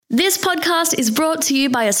This podcast is brought to you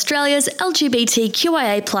by Australia's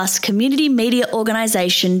LGBTQIA+ community media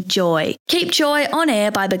organisation, Joy. Keep Joy on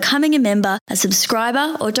air by becoming a member, a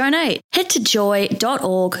subscriber or donate. Head to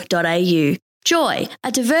joy.org.au. Joy,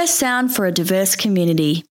 a diverse sound for a diverse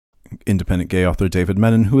community. Independent gay author David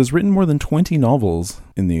Menon, who has written more than 20 novels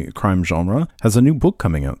in the crime genre, has a new book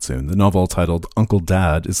coming out soon. The novel, titled Uncle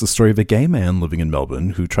Dad, is the story of a gay man living in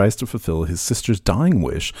Melbourne who tries to fulfill his sister's dying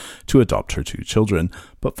wish to adopt her 2 children,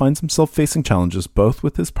 but finds himself facing challenges both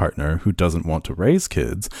with his partner, who doesn't want to raise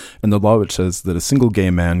kids, and the law which says that a single gay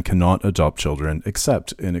man cannot adopt children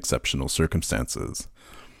except in exceptional circumstances.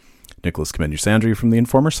 Nicholas Kamenu-Sandry from The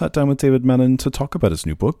Informer sat down with David Menon to talk about his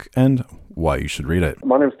new book and why you should read it.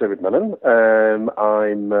 My name is David Menon.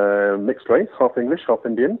 I'm mixed race, half English, half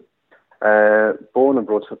Indian. Born and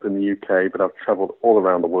brought up in the UK, but I've travelled all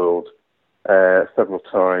around the world several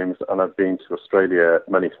times, and I've been to Australia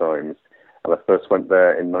many times. And I first went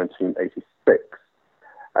there in 1986.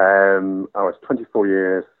 I was 24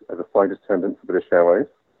 years as a flight attendant for British Airways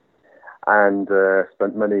and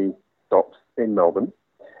spent many stops in Melbourne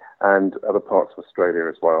and other parts of Australia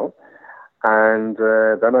as well. And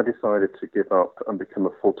then I decided to give up and become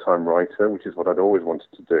a full-time writer, which is what I'd always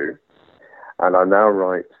wanted to do. And I now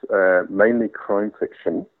write mainly crime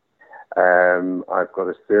fiction. I've got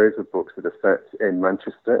a series of books that are set in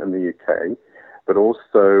Manchester in the UK, but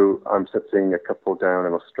also I'm setting a couple down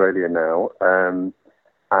in Australia now.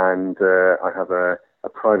 And I have a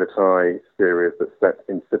private eye series that's set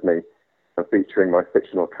in Sydney and featuring my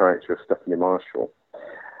fictional character, Stephanie Marshall.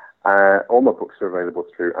 All my books are available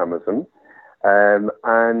through Amazon.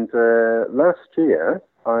 Last year,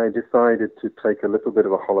 I decided to take a little bit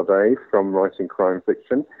of a holiday from writing crime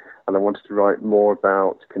fiction, and I wanted to write more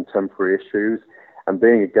about contemporary issues. And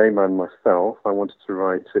being a gay man myself, I wanted to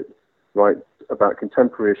write about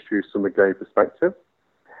contemporary issues from a gay perspective.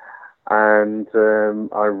 And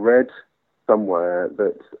I read somewhere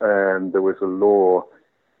that there was a law,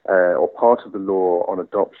 or part of the law on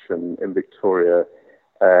adoption in Victoria,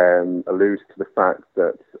 alludes to the fact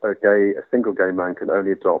that a single gay man can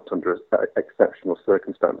only adopt under exceptional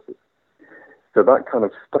circumstances. So that kind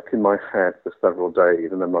of stuck in my head for several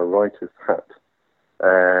days, and then my writer's hat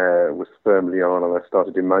was firmly on, and I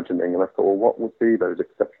started imagining, and I thought, well, what would be those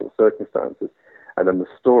exceptional circumstances? And then the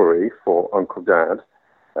story for Uncle Dad,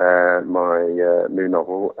 my new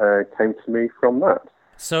novel, came to me from that.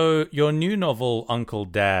 So your new novel, Uncle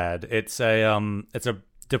Dad, it's a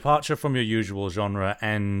departure from your usual genre,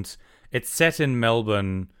 and it's set in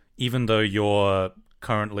Melbourne, even though you're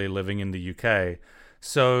currently living in the UK.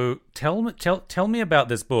 So tell me about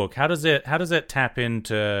this book. How does it tap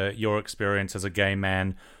into your experience as a gay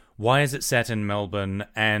man? Why is it set in Melbourne?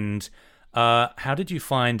 And how did you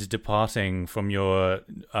find departing from your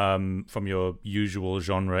usual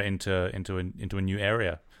genre into a new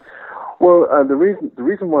area? Well, the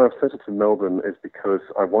reason why I've set it in Melbourne is because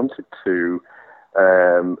I wanted to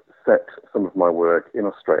set some of my work in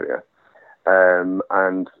Australia.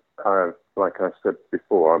 Like I said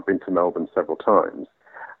before, I've been to Melbourne several times,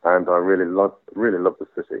 and I really love the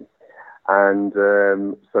city. And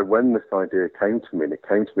so when this idea came to me, and it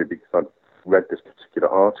came to me because I'd read this particular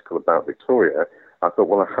article about Victoria, I thought,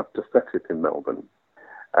 well, I have to set it in Melbourne.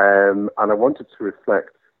 And I wanted to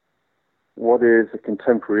reflect what is a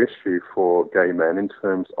contemporary issue for gay men in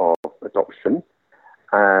terms of adoption,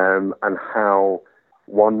 and how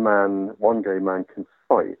one gay man can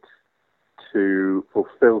fight to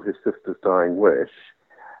fulfill his sister's dying wish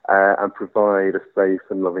and provide a safe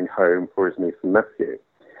and loving home for his niece and nephew.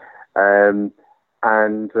 I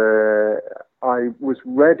was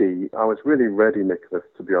really ready, Nicholas,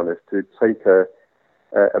 to be honest, to take a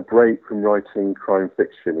break from writing crime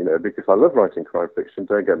fiction, because I love writing crime fiction,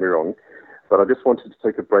 don't get me wrong, but I just wanted to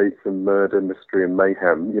take a break from murder, mystery and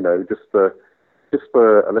mayhem, just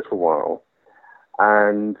for a little while.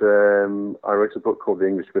 And I wrote a book called The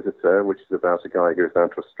English Visitor, which is about a guy who goes down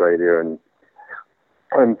to Australia and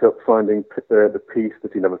ends up finding the peace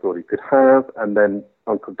that he never thought he could have. And then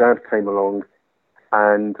Uncle Dad came along,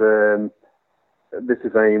 and this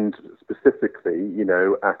is aimed specifically,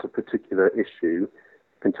 at a particular issue,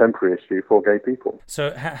 contemporary issue for gay people.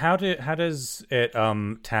 So how does it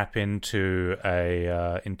tap into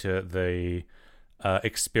the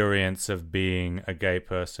experience of being a gay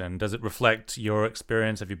person? Does it reflect your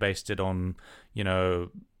experience? Have you based it on,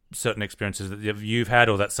 certain experiences that you've had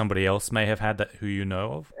or that somebody else may have had that who you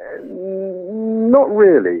know of? Not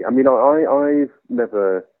really. I mean, I've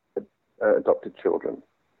never adopted children.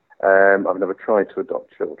 I've never tried to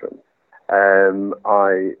adopt children.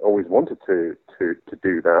 I always wanted to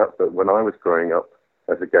do that, but when I was growing up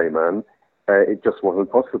as a gay man, it just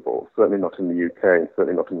wasn't possible, certainly not in the UK and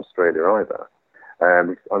certainly not in Australia either.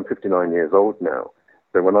 I'm 59 years old now,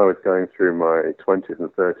 so when I was going through my 20s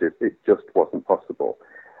and 30s, it just wasn't possible.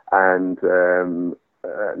 And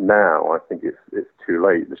now I think it's too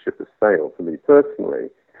late. The ship has sailed for me personally.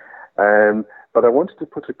 But I wanted to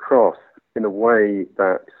put across in a way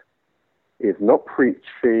that is not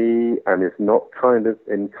preachy and is not kind of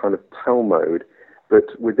tell mode,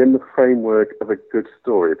 but within the framework of a good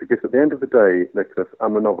story. Because at the end of the day, Nicholas,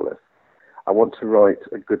 I'm a novelist. I want to write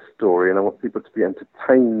a good story, and I want people to be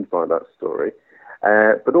entertained by that story,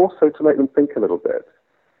 but also to make them think a little bit.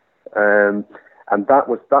 And that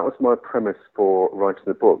was my premise for writing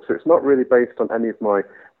the book. So it's not really based on any of my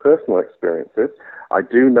personal experiences. I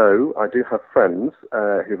do have friends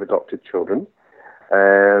who've adopted children,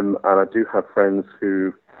 and I do have friends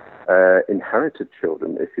who inherited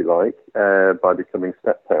children, if you like, by becoming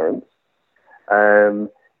step-parents.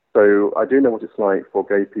 So I do know what it's like for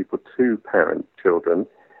gay people to parent children,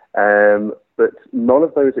 but none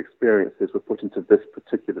of those experiences were put into this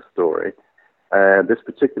particular story. This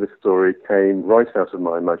particular story came right out of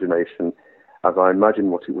my imagination as I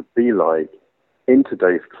imagined what it would be like in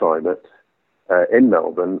today's climate in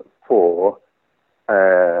Melbourne for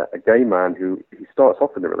a gay man who he starts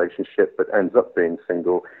off in a relationship but ends up being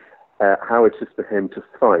single, how it is for him to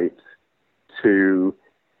fight to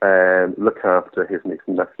look after his niece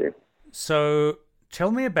and nephew. So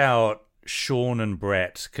tell me about Sean and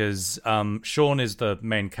Brett, because Sean is the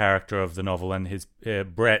main character of the novel, and his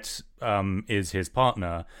Brett is his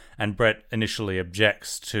partner, and Brett initially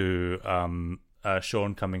objects to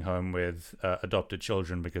Sean coming home with adopted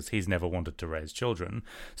children because he's never wanted to raise children.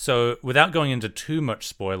 So without going into too much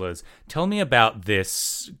spoilers, tell me about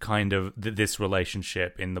this kind of this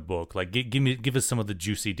relationship in the book. Like, give us some of the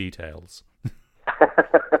juicy details.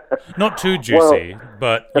 Not too juicy,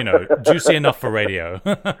 but, juicy enough for radio.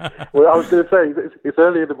 Well, I was going to say, it's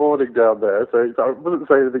early in the morning down there, so I wouldn't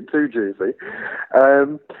say anything too juicy.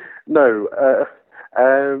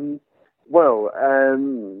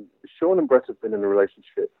 Sean and Brett have been in a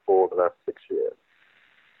relationship for the last 6 years.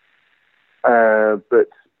 But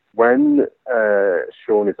when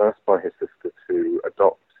Sean is asked by his sister to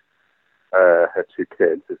adopt her two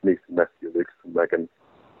kids, his niece and nephew, Lucas and Megan,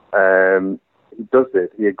 he does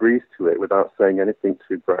it. He agrees to it without saying anything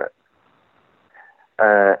to Brett.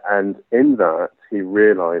 And in that, he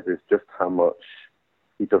realizes just how much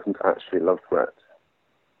he doesn't actually love Brett.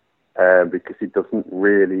 Because he doesn't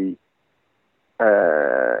really...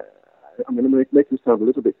 I'm going to make him sound a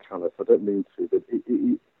little bit callous. I don't mean to, but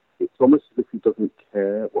it's almost as if he doesn't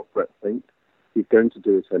care what Brett thinks. He's going to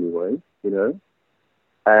do it anyway,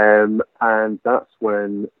 And that's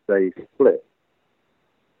when they split.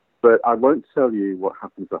 But I won't tell you what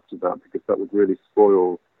happens after that because that would really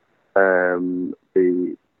spoil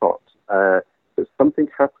the plot. But something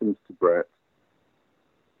happens to Brett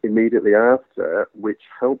immediately after, which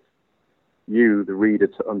helps you, the reader,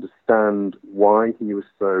 to understand why he was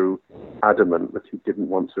so adamant that he didn't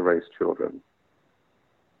want to raise children.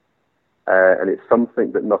 And it's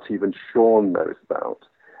something that not even Sean knows about,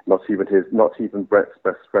 not even Brett's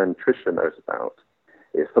best friend Tricia knows about.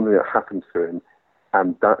 It's something that happened to him.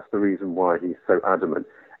 And that's the reason why he's so adamant.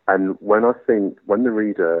 And when the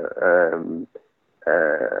reader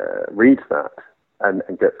reads that and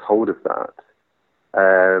gets hold of that,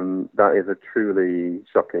 that is a truly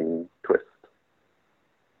shocking twist.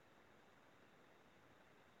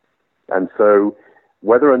 And so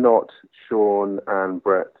whether or not Sean and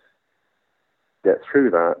Brett get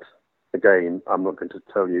through that, again, I'm not going to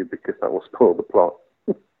tell you because that will spoil the plot.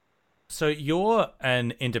 So you're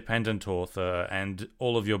an independent author, and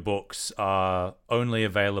all of your books are only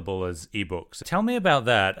available as ebooks. Tell me about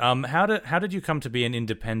that. How did you come to be an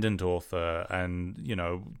independent author? And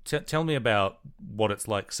tell me about what it's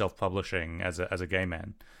like self-publishing as a gay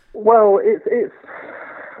man. Well, it's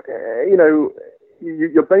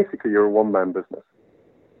you're a one-man business.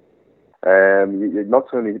 Not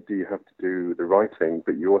only do you have to do the writing,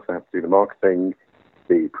 but you also have to do the marketing,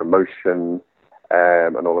 the promotion,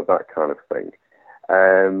 and all of that kind of thing.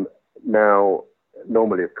 Now,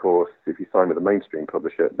 normally, of course, if you sign with a mainstream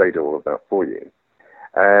publisher, they do all of that for you.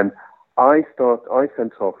 I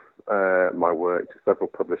sent off my work to several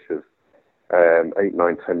publishers 8,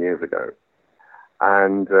 9, 10 years ago,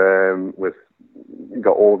 and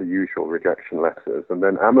got all the usual rejection letters. And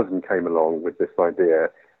then Amazon came along with this idea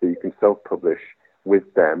that you can self-publish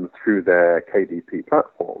with them through their KDP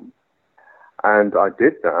platform. And I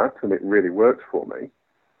did that, and it really worked for me.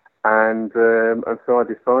 And so I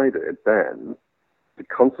decided then to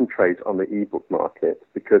concentrate on the ebook market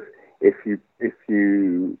because if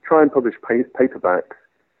you try and publish paperbacks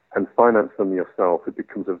and finance them yourself, it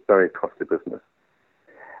becomes a very costly business.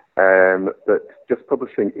 But just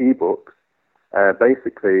publishing ebooks,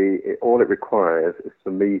 basically, all it requires is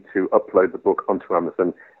for me to upload the book onto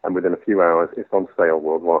Amazon, and within a few hours, it's on sale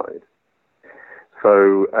worldwide.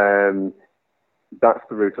 So that's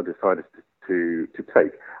the route I decided to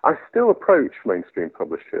take. I still approach mainstream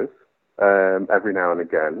publishers every now and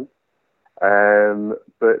again,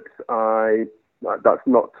 but that's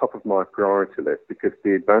not top of my priority list, because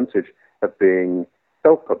the advantage of being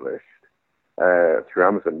self-published through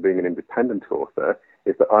Amazon, being an independent author,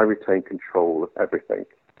 is that I retain control of everything.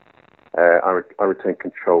 I retain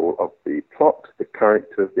control of the plot, the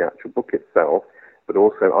characters, the actual book itself, but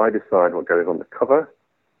also I decide what goes on the cover,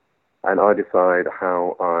 and I decide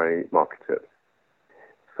how I market it.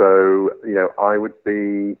 So, I would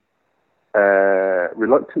be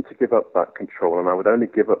reluctant to give up that control, and I would only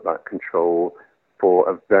give up that control for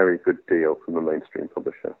a very good deal from a mainstream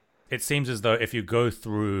publisher. It seems as though if you go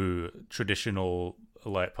through traditional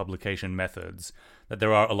publication methods, that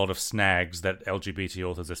there are a lot of snags that LGBT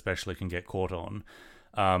authors especially can get caught on.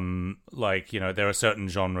 There are certain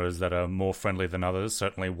genres that are more friendly than others.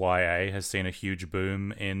 Certainly YA has seen a huge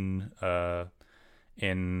boom in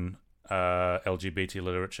LGBT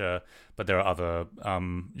literature, but there are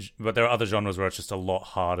other genres where it's just a lot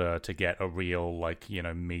harder to get a real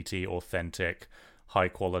meaty, authentic, high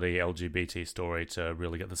quality LGBT story to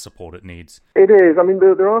really get the support it needs. It is. I mean,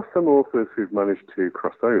 there are some authors who've managed to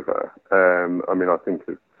cross over. I think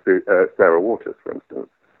of Sarah Waters, for instance,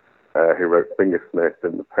 who wrote Fingersmith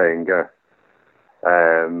and The Paying Guest,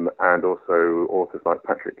 and also authors like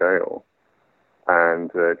Patrick Gale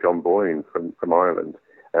and John Boyne from Ireland.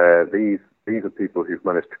 These are people who've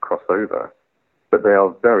managed to cross over, but they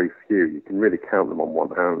are very few. You can really count them on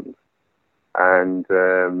one hand, and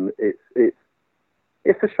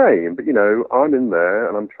it's a shame. But I'm in there,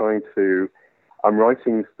 and I'm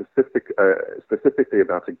writing specifically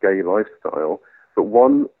about a gay lifestyle, but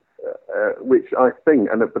one which I think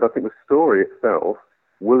the story itself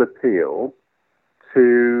will appeal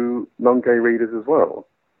to non-gay readers as well,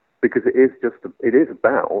 because it is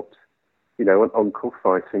about an uncle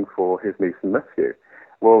fighting for his niece and nephew.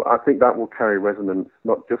 Well, I think that will carry resonance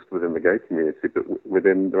not just within the gay community, but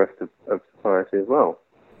within the rest of society as well.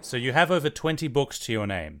 So you have over 20 books to your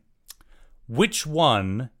name. Which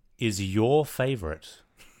one is your favourite?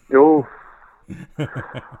 Oh,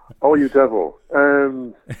 you devil.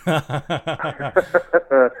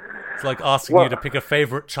 It's like asking you to pick a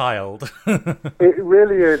favourite child. It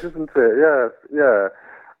really is, isn't it? Yes, yeah.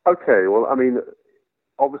 Okay, well, I mean,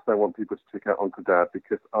 obviously I want people to check out Uncle Dad,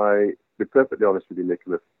 because to be perfectly honest with you,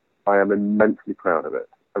 Nicholas, I am immensely proud of it.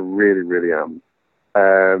 I really, really am.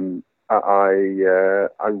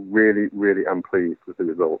 I really, really am pleased with the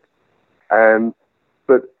result.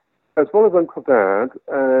 But as well as Uncle Dad,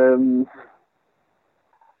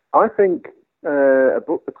 I think a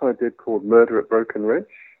book that I did called Murder at Broken Ridge,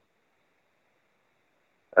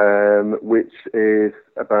 which is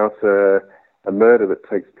about a murder that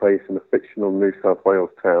takes place in a fictional New South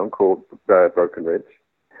Wales town called Broken Ridge.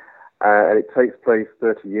 And it takes place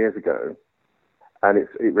 30 years ago, and it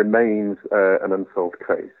remains an unsolved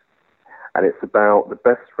case. And it's about the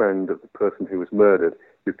best friend of the person who was murdered,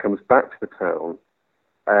 who comes back to the town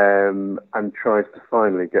and tries to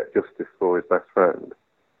finally get justice for his best friend.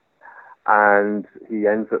 And he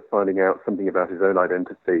ends up finding out something about his own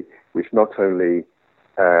identity, which not only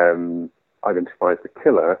identifies the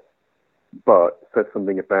killer, but says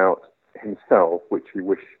something about himself, which he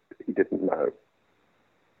wished he didn't know.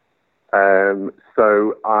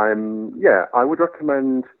 So I would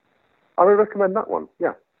recommend that one.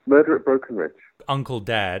 Yeah. Murder at Broken Ridge. Uncle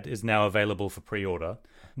Dad is now available for pre-order.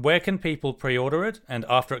 Where can people pre-order it? And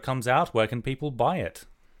after it comes out, where can people buy it?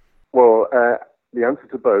 Well, the answer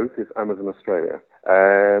to both is Amazon Australia,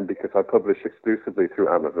 because I publish exclusively through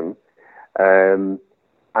Amazon.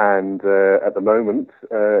 And at the moment,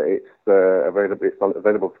 it's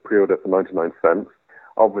available for pre-order for 99 cents.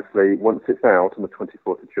 Obviously, once it's out on the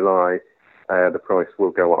 24th of July, the price will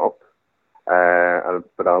go up.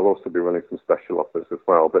 But I'll also be running some special offers as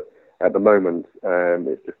well. But at the moment,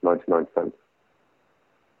 it's just 99 cents.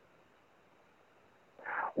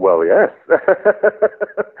 Well, yes.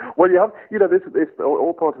 Well, it's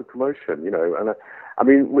all part of promotion, and I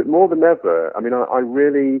mean, more than ever, I mean, I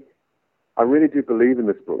really do believe in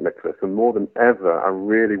this book, Nicholas, and more than ever, I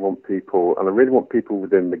really want people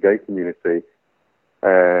within the gay community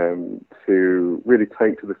to really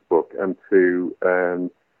take to this book and to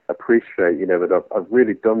appreciate, that I've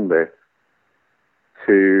really done this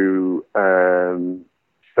to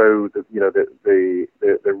show the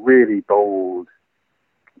really bold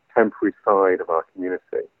contemporary side of our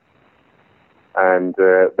community. And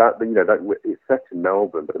that it's set in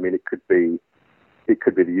Melbourne, but I mean it could be the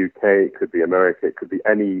UK, it could be America, it could be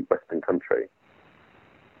any Western country.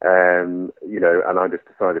 And I just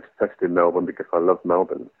decided to set it in Melbourne because I love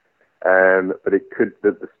Melbourne. But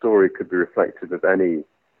the story could be reflective of any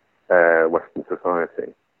Western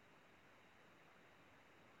society.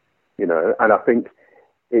 And I think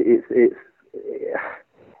it's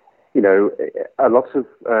a lot of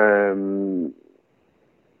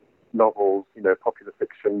novels, popular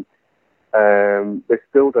fiction, they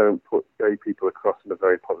still don't put gay people across in a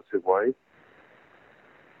very positive way.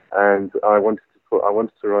 And I wanted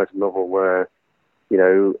to write a novel where,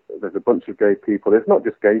 there's a bunch of gay people. There's not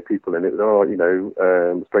just gay people in it. There are,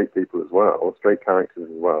 straight people as well, straight characters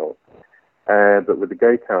as well. But with the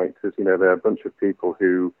gay characters, there are a bunch of people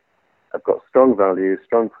who have got strong values,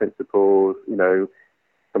 strong principles.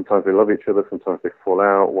 Sometimes they love each other, sometimes they fall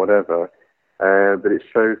out, whatever. But it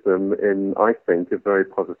shows them in, I think, a very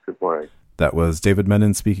positive way. That was David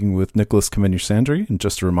Menon speaking with Nicholas Kamenier-Sandry. And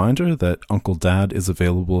just a reminder that Uncle Dad is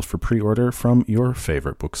available for pre-order from your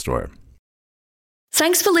favorite bookstore.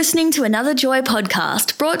 Thanks for listening to another Joy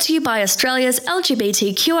podcast brought to you by Australia's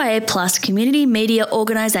LGBTQIA+ community media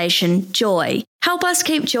organisation, Joy. Help us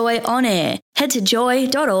keep Joy on air. Head to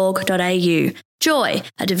joy.org.au. Joy,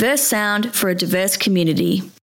 a diverse sound for a diverse community.